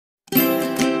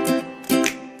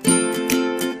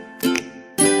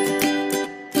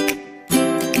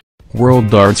World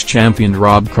darts champion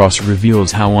Rob Cross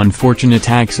reveals how unfortunate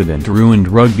accident ruined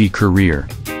rugby career.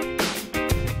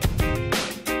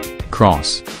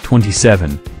 Cross,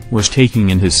 27, was taking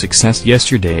in his success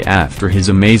yesterday after his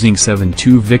amazing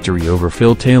 7-2 victory over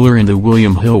Phil Taylor in the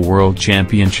William Hill World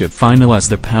Championship final as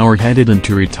the power headed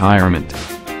into retirement.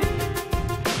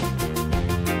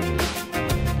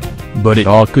 But it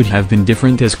all could have been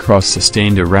different as Cross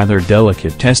sustained a rather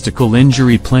delicate testicle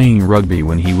injury playing rugby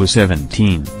when he was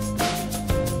 17.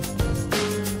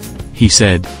 He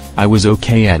said, "I was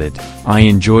okay at it, I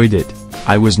enjoyed it,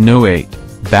 I was no 8,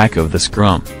 back of the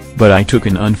scrum, but I took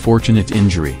an unfortunate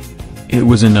injury. It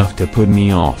was enough to put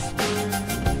me off.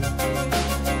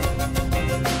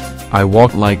 I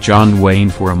walked like John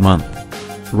Wayne for a month.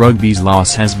 Rugby's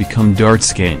loss has become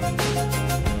darts' gain.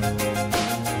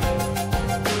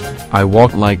 I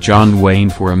walked like John Wayne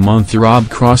for a month." Rob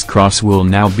Cross will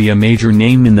now be a major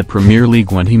name in the Premier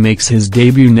League when he makes his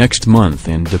debut next month,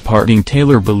 and departing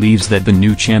Taylor believes that the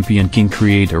new champion can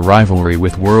create a rivalry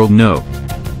with world no.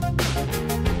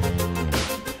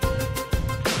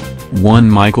 1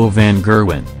 Michael van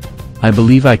Gerwen. "I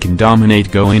believe I can dominate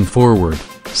going forward,"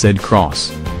 said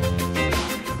Cross.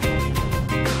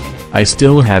 "I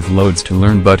still have loads to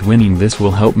learn, but winning this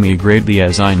will help me greatly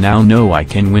as I now know I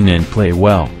can win and play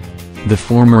well." The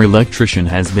former electrician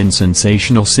has been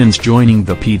sensational since joining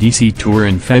the PDC Tour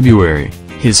in February,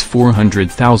 his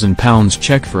 £400,000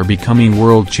 cheque for becoming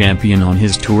world champion on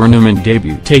his tournament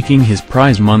debut taking his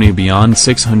prize money beyond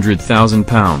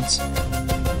 £600,000.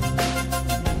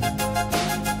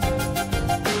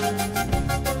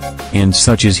 And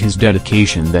such is his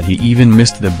dedication that he even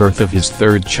missed the birth of his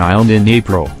third child in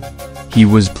April. He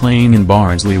was playing in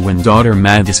Barnsley when daughter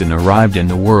Madison arrived in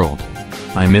the world.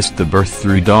 "I missed the birth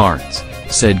through darts,"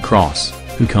 said Cross,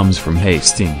 who comes from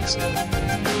Hastings.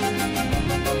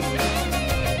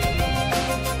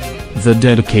 The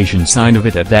dedication side of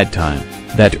it at that time,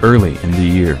 that early in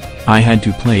the year, I had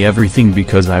to play everything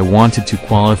because I wanted to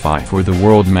qualify for the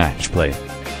world match play.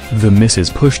 The missus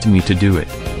pushed me to do it.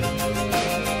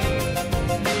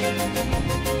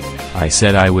 I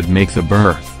said I would make the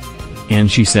birth. And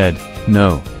she said,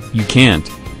 'No, you can't,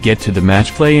 get to the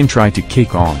match play and try to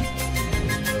kick on.'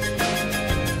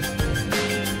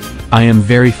 I am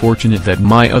very fortunate that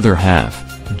my other half,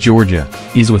 Georgia,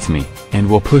 is with me, and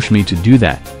will push me to do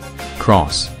that."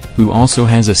 Cross, who also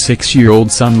has a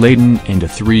 6-year-old son Leighton and a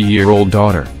 3-year-old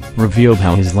daughter, revealed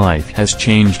how his life has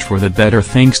changed for the better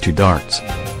thanks to darts.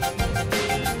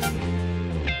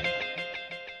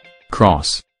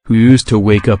 Cross, who used to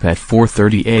wake up at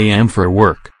 4:30 a.m. for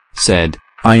work, said,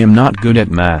 "I am not good at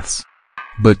maths.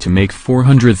 But to make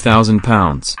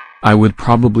 £400,000, I would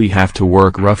probably have to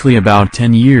work roughly about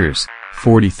 10 years,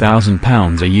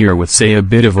 £40,000 a year with say a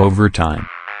bit of overtime.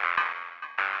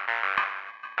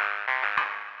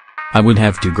 I would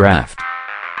have to graft."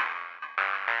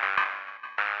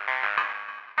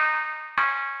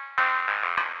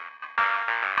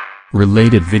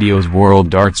 Related videos.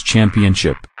 World Darts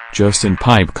Championship, Justin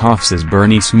Pipe coughs as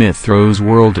Bernie Smith throws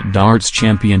World Darts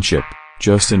Championship.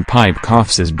 Justin Pipe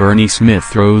coughs as Bernie Smith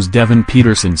throws. Devin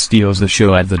Peterson steals the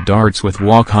show at the darts with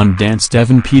walk-on dance.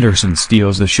 Devin Peterson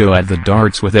steals the show at the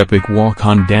darts with epic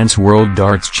walk-on dance. World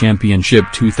Darts Championship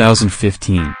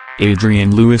 2015,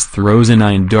 Adrian Lewis throws a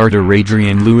 9-darter.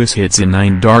 Adrian Lewis hits a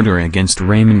 9-darter against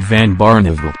Raymond van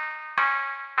Barneveld.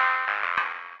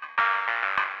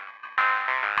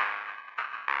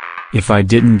 "If I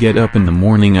didn't get up in the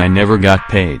morning I never got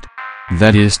paid.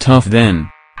 That is tough then.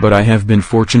 But I have been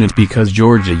fortunate because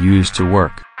Georgia used to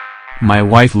work. My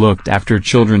wife looked after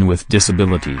children with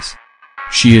disabilities.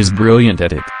 She is brilliant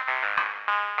at it.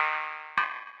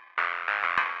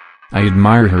 I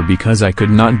admire her because I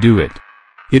could not do it.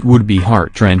 It would be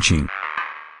heart-wrenching.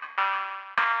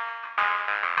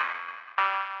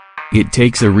 It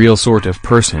takes a real sort of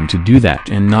person to do that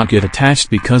and not get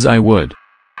attached because I would.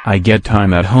 I get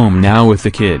time at home now with the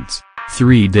kids,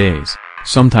 3 days,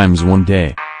 sometimes 1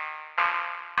 day.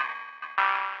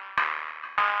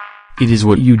 It is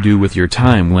what you do with your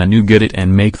time when you get it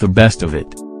and make the best of it."